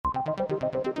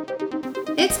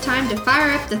It's time to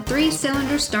fire up the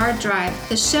three-cylinder Star Drive,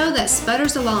 the show that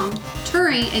sputters along,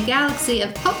 touring a galaxy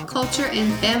of pop culture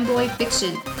and fanboy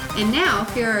fiction. And now,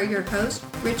 here are your hosts,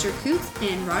 Richard Coots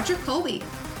and Roger Colby.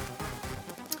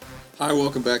 Hi,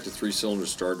 welcome back to Three Cylinder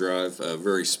Star Drive, a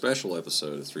very special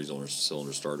episode of Three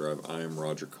Cylinder Star Drive. I am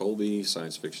Roger Colby,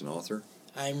 science fiction author.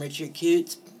 I'm Richard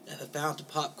Coots, about to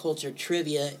pop culture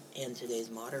trivia, and today's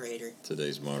moderator.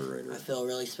 I feel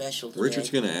really special today. Richard's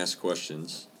going to ask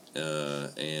questions,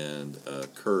 and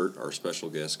Kurt, our special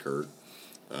guest Kurt,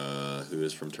 who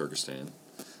is from Turkestan,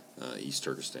 East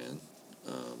Turkestan,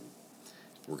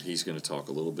 where he's going to talk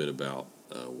a little bit about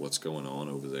what's going on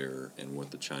over there and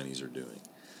what the Chinese are doing.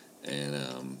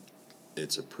 And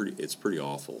it's pretty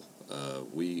awful.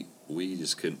 We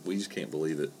just can't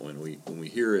believe it when we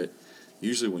hear it.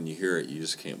 Usually when you hear it, you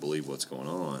just can't believe what's going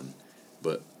on.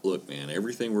 But look, man,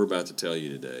 everything we're about to tell you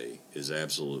today is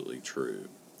absolutely true.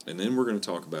 And then we're going to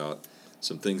talk about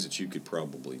some things that you could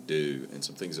probably do and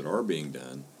some things that are being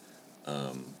done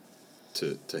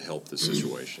to help the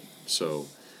situation. So,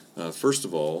 first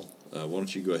of all, why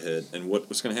don't you go ahead, and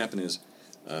what's going to happen is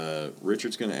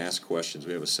Richard's going to ask questions.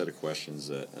 We have a set of questions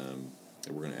that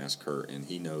we're going to ask Kurt, and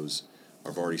he knows.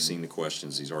 I've already seen the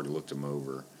questions. He's already looked them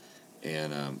over.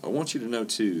 And I want you to know,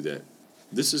 too, that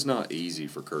this is not easy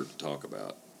for Kurt to talk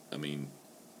about. I mean,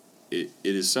 it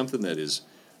is something that is...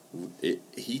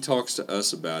 he talks to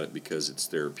us about it because it's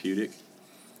therapeutic.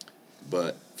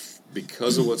 But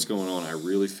because of what's going on, I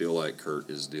really feel like Kurt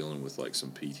is dealing with, like,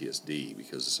 some PTSD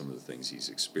because of some of the things he's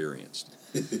experienced.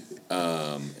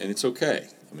 And it's okay.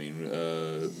 I mean,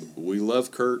 we love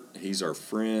Kurt. He's our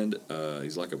friend.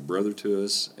 He's like a brother to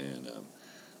us. And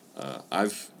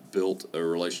I've built a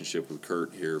relationship with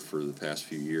Kurt here for the past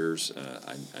few years.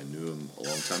 I knew him a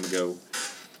long time ago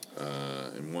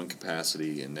in one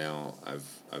capacity, and now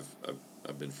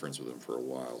I've been friends with him for a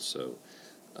while. So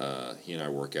he and I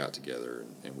work out together,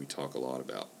 and we talk a lot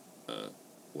about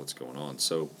what's going on.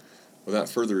 So without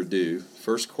further ado,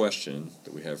 first question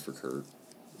that we have for Kurt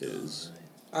is...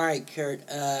 All right, Kurt,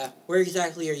 where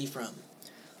exactly are you from?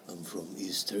 I'm from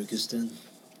East Turkestan.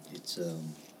 It's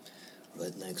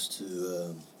right next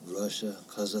to Russia,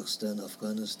 Kazakhstan,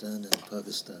 Afghanistan, and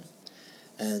Pakistan,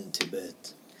 and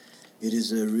Tibet. It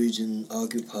is a region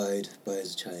occupied by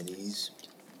the Chinese.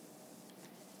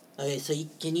 Okay, so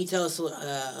can you tell us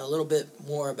a little bit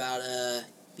more about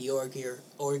the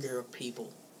Uyghur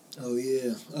people? Oh,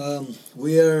 yeah.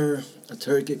 We are a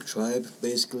Turkic tribe,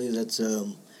 basically. That's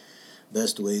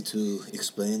best way to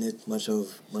explain it. Much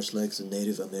like the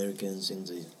Native Americans in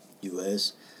the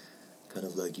U.S., kind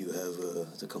of like you have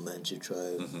the Comanche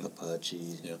tribe,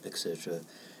 Apache, etc.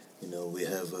 You know, we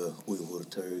have Uyghur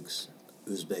Turks,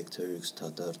 Uzbek Turks,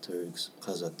 Tatar Turks,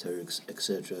 Kazakh Turks,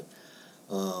 etc.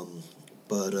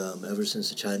 But ever since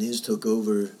the Chinese took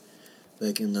over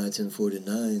back in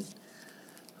 1949,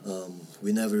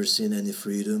 we never seen any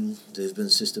freedom. They've been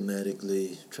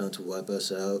systematically trying to wipe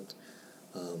us out.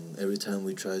 Every time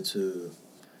we try to,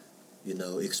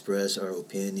 express our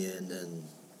opinion and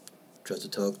try to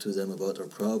talk to them about our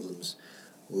problems,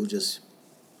 we'll just,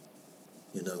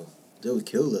 they would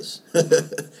kill us.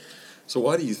 So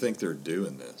why do you think they're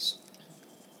doing this?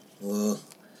 Well,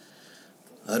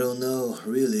 I don't know,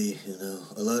 really.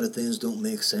 A lot of things don't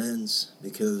make sense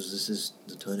because this is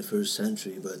the 21st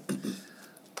century, but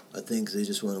I think they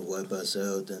just want to wipe us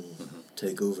out and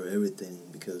take over everything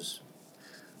because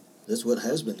that's what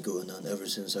has been going on ever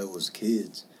since I was a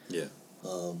kid. Yeah.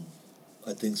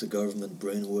 I think the government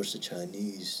brainwashed the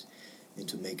Chinese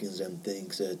into making them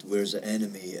think that we're the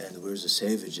enemy and we're the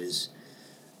savages,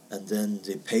 and then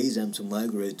they pay them to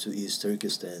migrate to East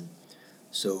Turkestan.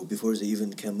 So before they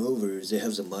even come over, they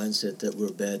have the mindset that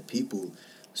we're bad people,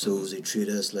 so they treat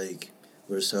us like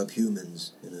we're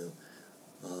subhumans,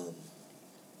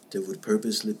 They would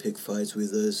purposely pick fights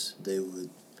with us.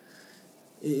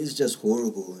 It's just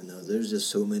horrible, There's just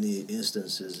so many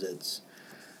instances that's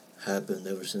happened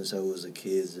ever since I was a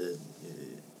kid that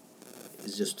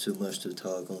it's just too much to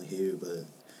talk on here, but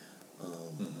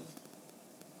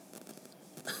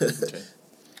Okay.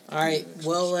 All right,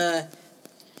 well,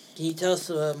 can you tell us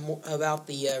more about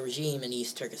the regime in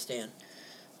East Turkestan?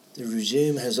 The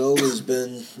regime has always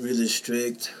been really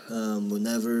strict.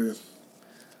 Whenever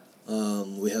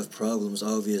we have problems,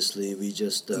 obviously, we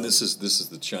just... and this is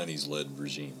the Chinese-led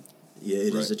regime. Yeah,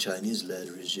 it is a Chinese-led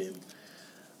regime.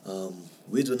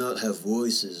 We do not have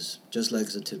voices, just like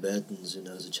the Tibetans.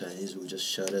 The Chinese will just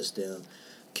shut us down,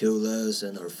 kill us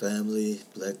and our family,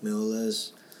 blackmail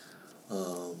us.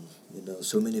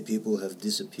 So many people have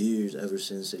disappeared ever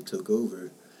since they took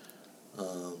over.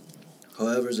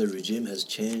 However, the regime has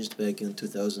changed back in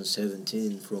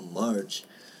 2017 from March.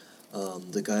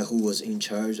 The guy who was in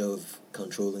charge of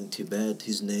controlling Tibet,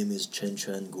 his name is Chen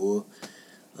Chuan-go.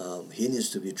 He needs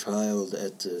to be trialed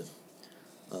at the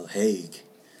Hague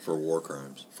For war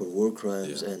crimes. for war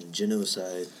crimes Yeah. and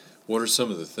genocide. What are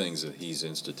some of the things that he's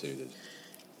instituted?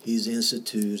 He's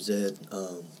instituted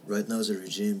that right now the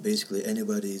regime, basically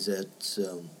anybody that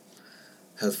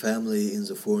have family in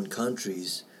the foreign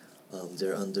countries,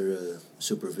 they're under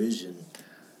supervision.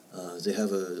 They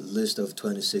have a list of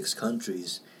 26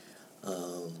 countries.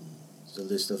 The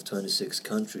list of 26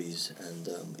 countries, and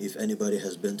if anybody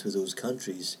has been to those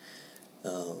countries,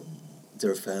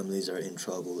 their families are in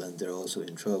trouble, and they're also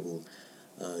in trouble.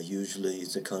 Usually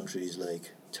it's the countries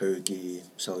like Turkey,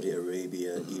 Saudi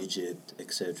Arabia, Egypt,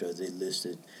 etc. They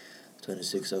listed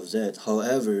 26 of that.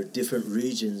 However, different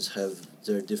regions have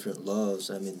their different laws.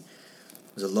 I mean,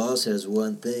 the law says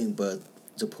one thing, but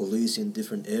the police in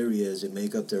different areas, they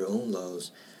make up their own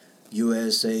laws.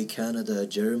 USA, Canada,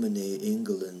 Germany,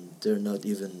 England, they're not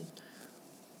even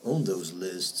on those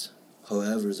lists.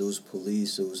 However, those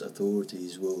police, those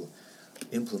authorities will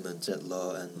implement that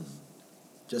law, and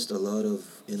just a lot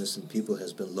of innocent people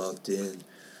has been locked in,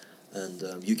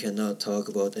 and you cannot talk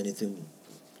about anything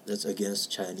that's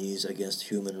against Chinese, against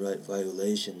human right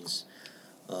violations.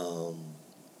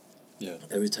 Yeah.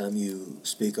 Every time you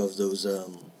speak of those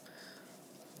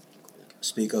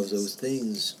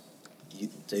things,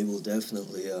 they will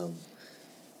definitely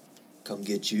come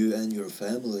get you and your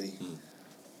family.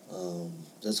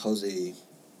 That's how they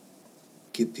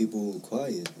keep people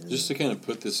quiet. You know? Just to kind of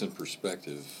put this in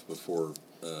perspective before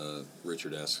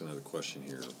Richard asks another question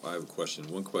here, I have a question.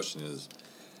 One question is,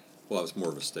 well, it's more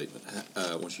of a statement.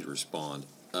 I want you to respond.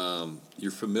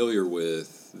 You're familiar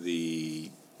with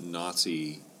the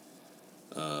Nazi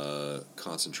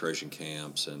concentration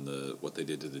camps and what they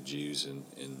did to the Jews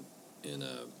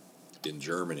in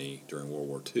Germany during World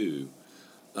War II.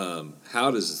 How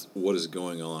does what is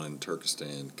going on in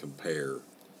Turkestan compare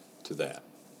to that?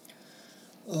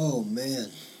 Oh man,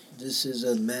 this is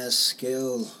a mass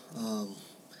scale.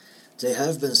 They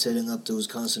have been setting up those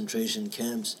concentration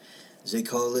camps. They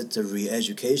call it the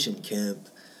re-education camp.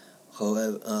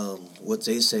 However, what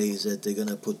they say is that they're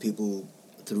gonna put people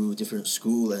through different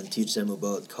school and teach them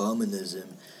about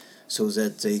communism, so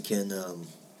that they can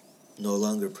no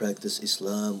longer practice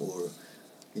Islam or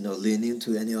lean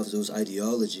into any of those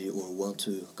ideology or want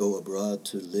to go abroad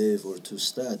to live or to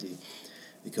study,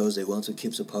 because they want to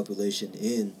keep the population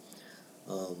in.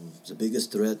 The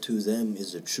biggest threat to them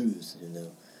is the truth,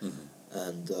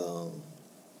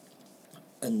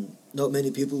 and not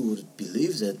many people would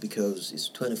believe that, because it's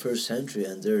 21st century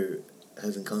and they're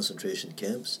having concentration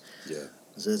camps. Yeah.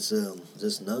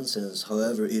 That's nonsense.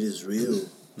 However, it is real.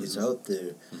 It's out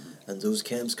there, and those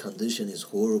camps' condition is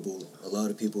horrible. A lot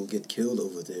of people get killed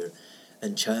over there,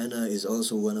 and China is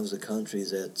also one of the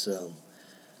countries that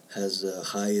has the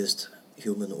highest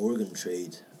human organ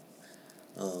trade.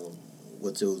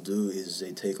 What they'll do is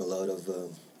they take a lot of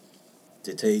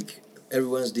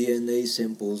everyone's DNA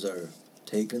samples are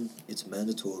taken. It's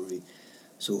mandatory.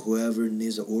 So whoever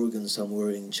needs an organ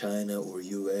somewhere in China or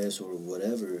US or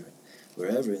whatever,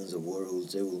 wherever in the world,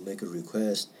 they will make a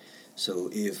request. So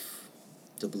if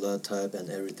the blood type and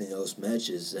everything else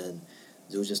matches, then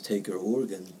they'll just take your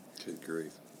organ. Good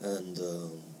grief. And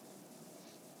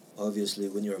obviously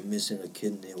when you're missing a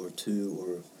kidney or two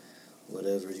or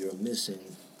whatever you're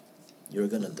missing, you're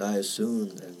going to die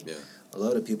soon. And a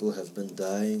lot of people have been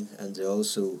dying, and they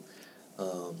also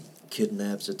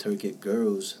kidnapped the Turkic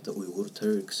girls, the Uyghur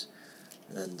Turks,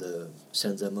 and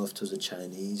sent them off to the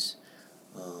Chinese.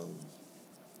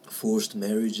 Forced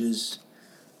marriages,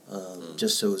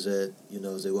 just so that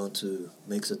they want to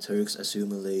make the Turks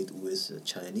assimilate with the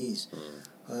Chinese.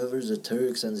 However, the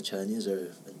Turks and the Chinese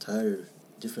are entire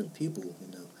different people.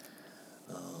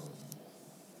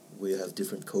 We have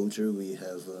different culture. We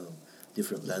have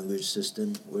different language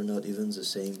system. We're not even the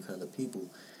same kind of people.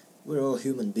 We're all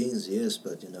human beings, yes,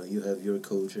 but you have your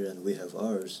culture and we have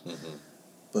ours.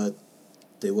 But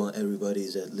they want everybody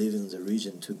that live in the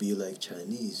region to be like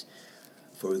Chinese.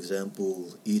 For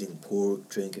example, eating pork,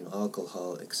 drinking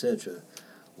alcohol, etc.,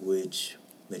 which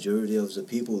majority of the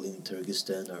people in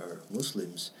Turkestan are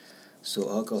Muslims. So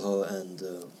alcohol and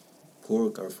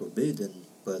pork are forbidden,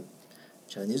 but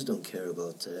Chinese don't care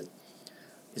about that.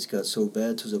 It's got so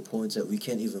bad to the point that we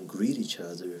can't even greet each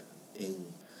other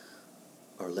in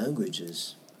our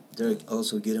languages. They're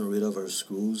also getting rid of our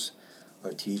schools,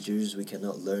 our teachers. We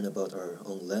cannot learn about our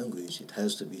own language. It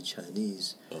has to be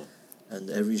Chinese. And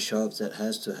every shop that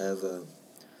has to have a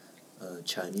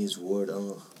Chinese word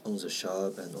on the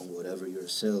shop and on whatever you're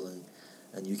selling,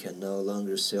 and you can no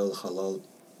longer sell halal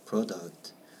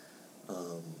product.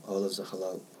 All of the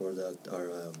halal product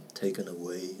are taken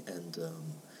away and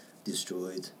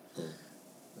destroyed.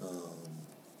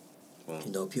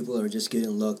 Wow. People are just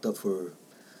getting locked up for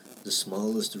the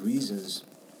smallest reasons.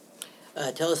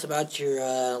 Tell us about your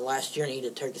last journey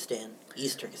to Turkestan,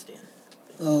 East Turkestan.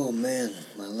 Oh man,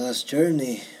 my last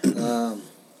journey was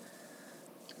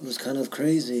kind of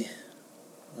crazy.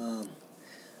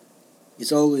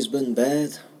 It's always been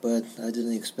bad, but I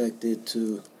didn't expect it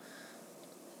to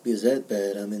be that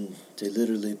bad. I mean, they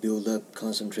literally build up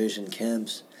concentration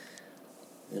camps.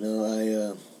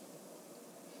 It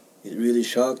really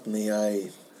shocked me.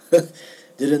 I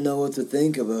didn't know what to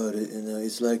think about it.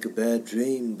 It's like a bad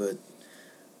dream, but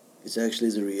it's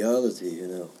actually the reality.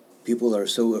 People are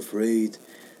so afraid.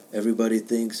 Everybody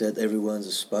thinks that everyone's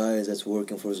a spy that's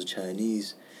working for the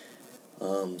Chinese.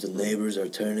 The neighbors are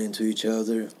turning to each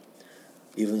other,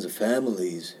 even the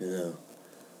families,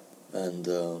 And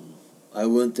I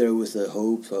went there with the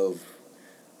hope of,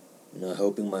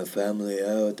 helping my family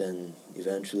out and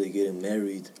eventually getting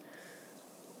married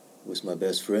with my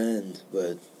best friend,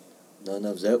 but none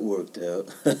of that worked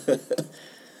out.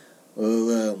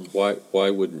 Well, Why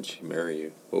wouldn't she marry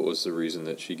you? What was the reason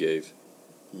that she gave?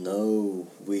 no,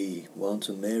 we want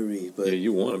to marry, but Yeah,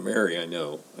 you want to marry. I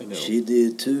know. she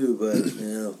did too, but,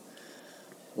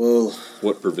 well,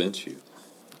 What prevents you?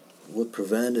 what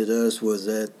prevented us was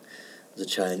that the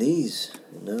Chinese,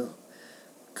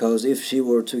 because if she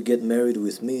were to get married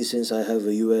with me, since I have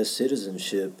a U.S.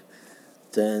 citizenship,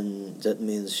 then that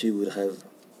means she would have,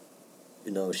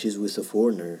 she's with a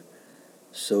foreigner.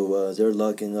 So they're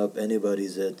locking up anybody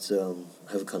that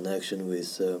have connection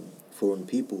with foreign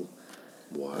people.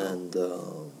 Wow. And,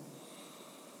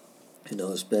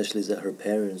 especially that her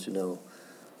parents,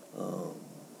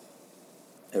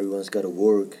 everyone's got to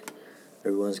work.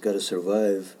 Everyone's got to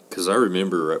survive. Because I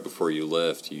remember right before you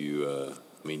left, you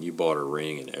bought a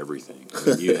ring and everything. I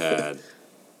mean,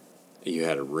 you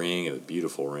had a ring, a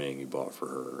beautiful ring you bought for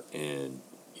her, and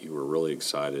you were really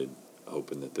excited,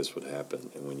 hoping that this would happen.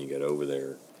 And when you got over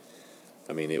there,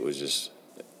 I mean, it's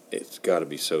got to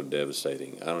be so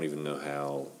devastating. I don't even know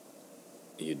how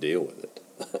you deal with it.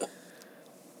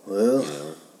 Well,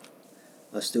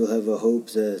 I still have a hope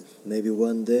that maybe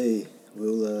one day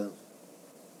we'll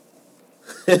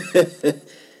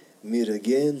meet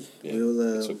again. Yeah,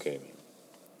 We'll, it's okay,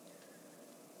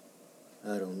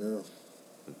 man. I don't know.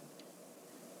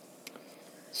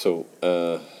 So,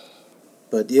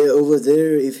 But yeah, over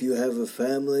there, if you have a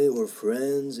family or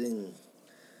friends in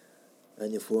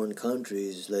any foreign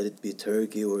countries, let it be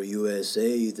Turkey or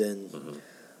USA, then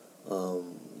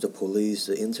the police,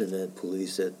 the internet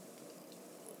police, that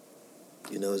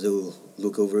they'll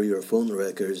look over your phone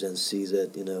records and see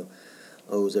that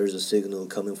there's a signal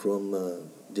coming from a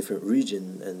different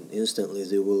region, and instantly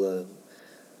they will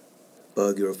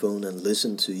bug your phone and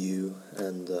listen to you.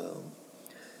 And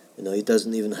it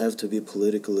doesn't even have to be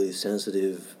politically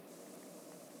sensitive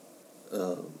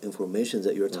information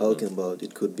that you're talking about.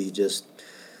 It could be just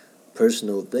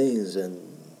personal things, and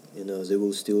they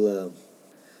will still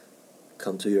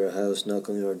come to your house, knock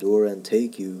on your door, and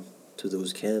take you to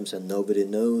those camps, and nobody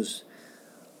knows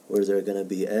where they're gonna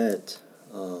be at.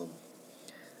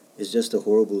 It's just a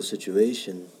horrible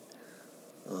situation.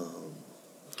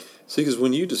 see, because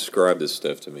when you describe this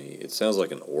stuff to me, it sounds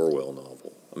like an Orwell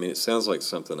novel. I mean, it sounds like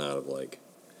something out of like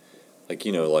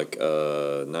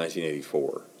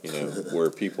 1984. Where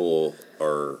people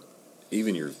are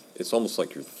it's almost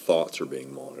like your thoughts are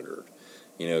being monitored.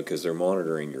 Because they're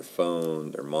monitoring your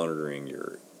phone, they're monitoring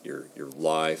your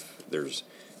life. There's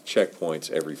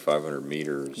checkpoints every 500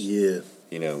 meters. Yeah.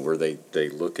 Where they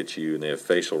look at you and they have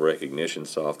facial recognition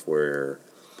software.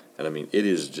 And I mean, it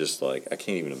is just like, I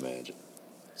can't even imagine.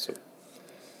 So,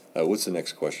 what's the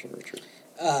next question, Richard?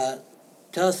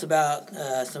 Tell us about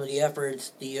some of the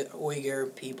efforts the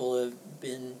Uyghur people have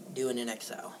been doing in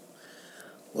exile.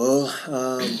 Well,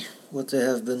 what they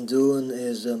have been doing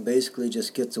is basically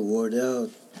just get the word out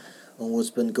on what's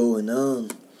been going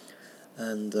on.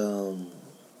 And,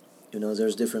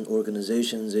 there's different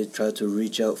organizations. They try to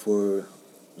reach out for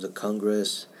the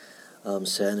Congress,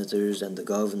 senators, and the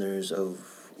governors of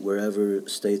wherever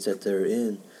states that they're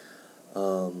in.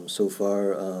 So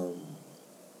far,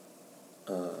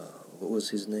 what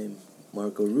was his name?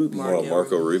 Marco Rubio.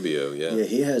 Marco Rubio, yeah. Yeah,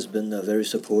 he has been very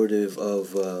supportive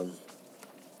of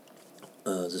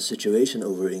the situation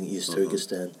over in East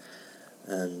Turkestan.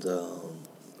 And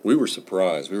we were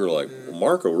surprised. We were like,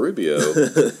 Marco Rubio.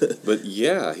 But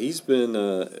yeah, he's been,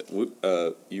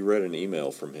 you read an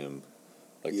email from him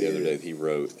Like the other day, he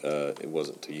wrote. It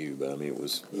wasn't to you, but I mean, it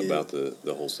was about the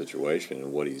whole situation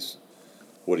and what he's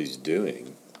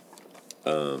doing.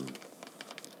 I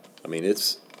mean,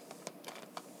 it's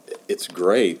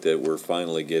great that we're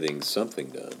finally getting something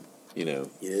done. You know,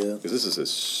 because this is a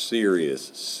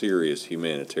serious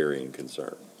humanitarian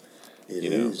concern. It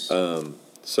is.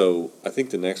 So I think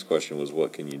the next question was,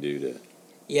 what can you do to?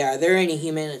 Yeah, are there any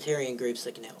humanitarian groups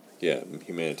that can help? Yeah,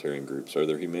 humanitarian groups. Are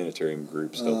there humanitarian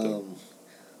groups helping?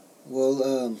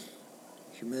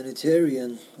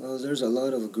 Humanitarian. Well, there's a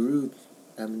lot of group,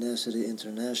 Amnesty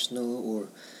International or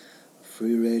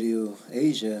Free Radio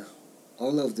Asia.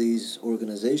 All of these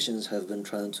organizations have been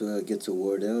trying to get the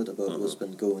word out about what's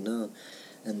been going on,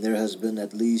 and there has been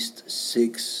at least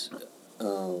 6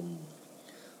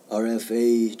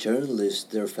 RFA journalists.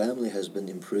 Their family has been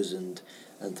imprisoned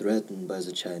and threatened by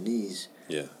the Chinese.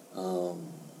 Yeah.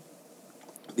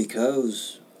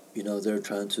 Because they're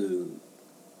trying to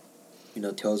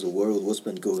tell the world what's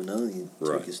been going on in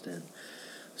Turkestan.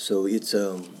 So it's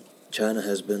China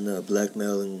has been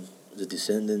blackmailing the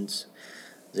descendants.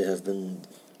 They have been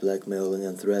blackmailing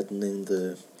and threatening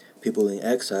the people in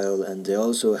exile, and they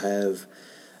also have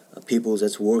people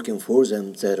that's working for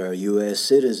them that are U.S.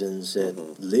 citizens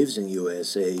that lives in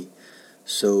USA.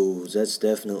 So that's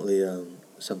definitely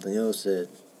something else that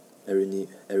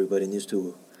everybody needs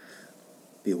to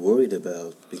be worried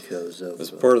about because of...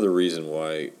 That's part of the reason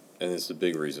why, and it's the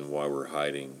big reason why we're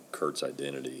hiding Kurt's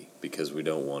identity, because we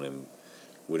don't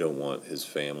want his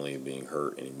family being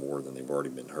hurt any more than they've already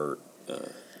been hurt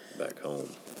back home.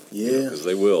 Yeah. Because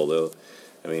they will.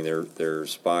 There are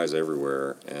spies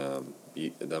everywhere.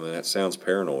 That sounds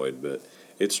paranoid, but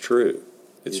it's true.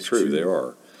 It's true. They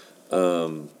are.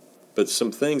 But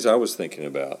some things I was thinking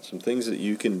about, some things that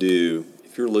you can do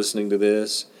if you're listening to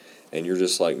this and you're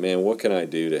just like, man, what can I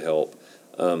do to help?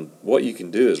 What you can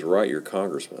do is write your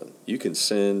congressman. You can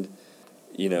send,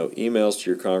 emails to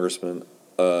your congressman.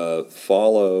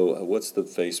 Follow, what's the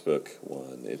Facebook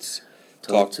one? It's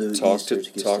Talk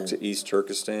to East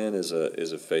Turkestan is a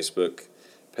Facebook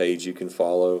page you can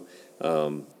follow.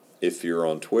 If you're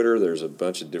on Twitter, there's a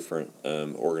bunch of different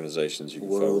organizations you can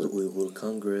follow. World Uyghur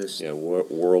Congress. Yeah, World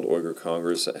Uyghur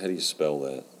Congress. How do you spell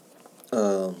that?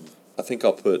 I think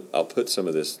I'll put some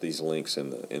of these links in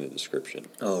the description.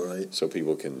 All right. So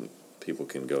people can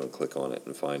go and click on it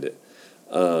and find it.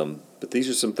 But these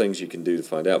are some things you can do to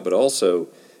find out. But also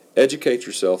educate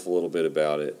yourself a little bit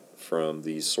about it from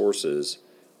these sources,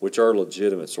 which are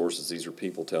legitimate sources. These are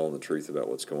people telling the truth about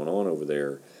what's going on over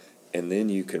there. And then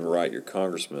you can write your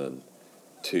congressman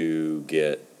to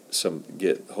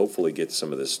hopefully get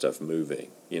some of this stuff moving,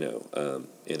 in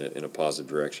a positive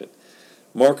direction.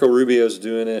 Marco Rubio's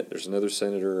doing it. There's another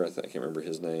senator, I can't remember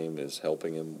his name, is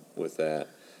helping him with that.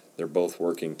 They're both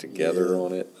working together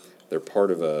on it. They're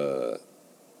part of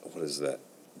what is that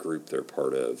group they're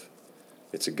part of?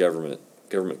 It's a government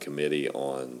committee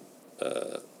on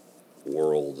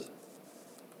world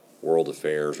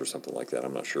affairs or something like that.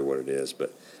 I'm not sure what it is,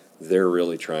 but they're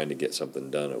really trying to get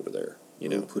something done over there.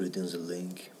 We'll put it in the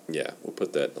link. Yeah, we'll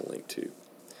put that in the link too.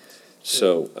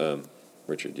 So,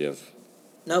 Richard, do you have...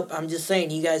 Nope, I'm just saying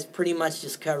you guys pretty much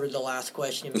just covered the last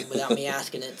question without me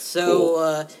asking it.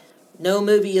 So, cool. No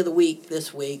movie of the week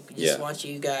this week. We just want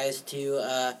you guys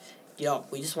to,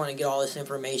 we just want to get all this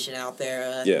information out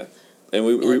there. And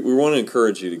we want to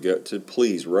encourage you to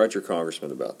please write your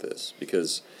congressman about this,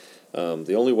 because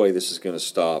the only way this is going to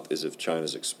stop is if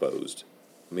China's exposed.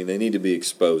 I mean, they need to be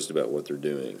exposed about what they're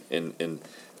doing. And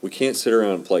we can't sit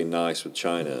around and play nice with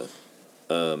China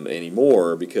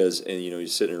anymore because, you're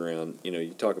sitting around,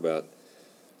 you talk about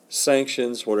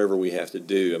sanctions, whatever we have to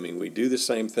do. I mean, we do the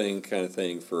same kind of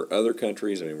thing for other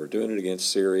countries. I mean, we're doing it against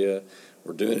Syria.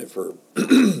 We're doing it for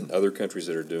other countries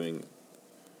that are doing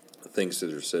things to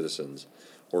their citizens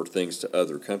or things to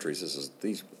other countries.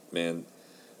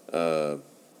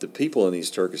 The people in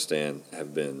East Turkestan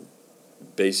have been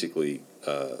basically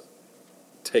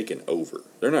taken over.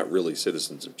 They're not really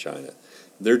citizens of China.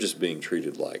 They're just being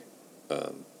treated like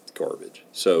garbage.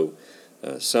 So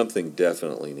something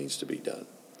definitely needs to be done.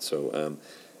 So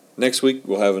next week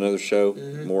we'll have another show,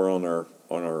 more on our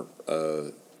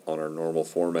normal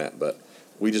format. But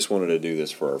we just wanted to do this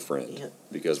for our friend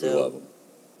because we love him.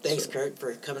 Thanks, Kurt,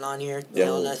 for coming on here,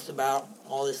 telling us about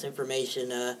all this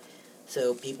information,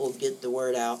 so people get the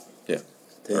word out. Yeah.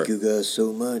 Thank you guys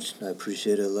so much. I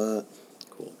appreciate it a lot.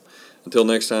 Cool. Until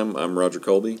next time, I'm Roger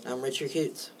Colby. I'm Richard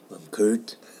Coots. I'm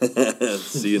Kurt.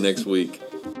 See you next week.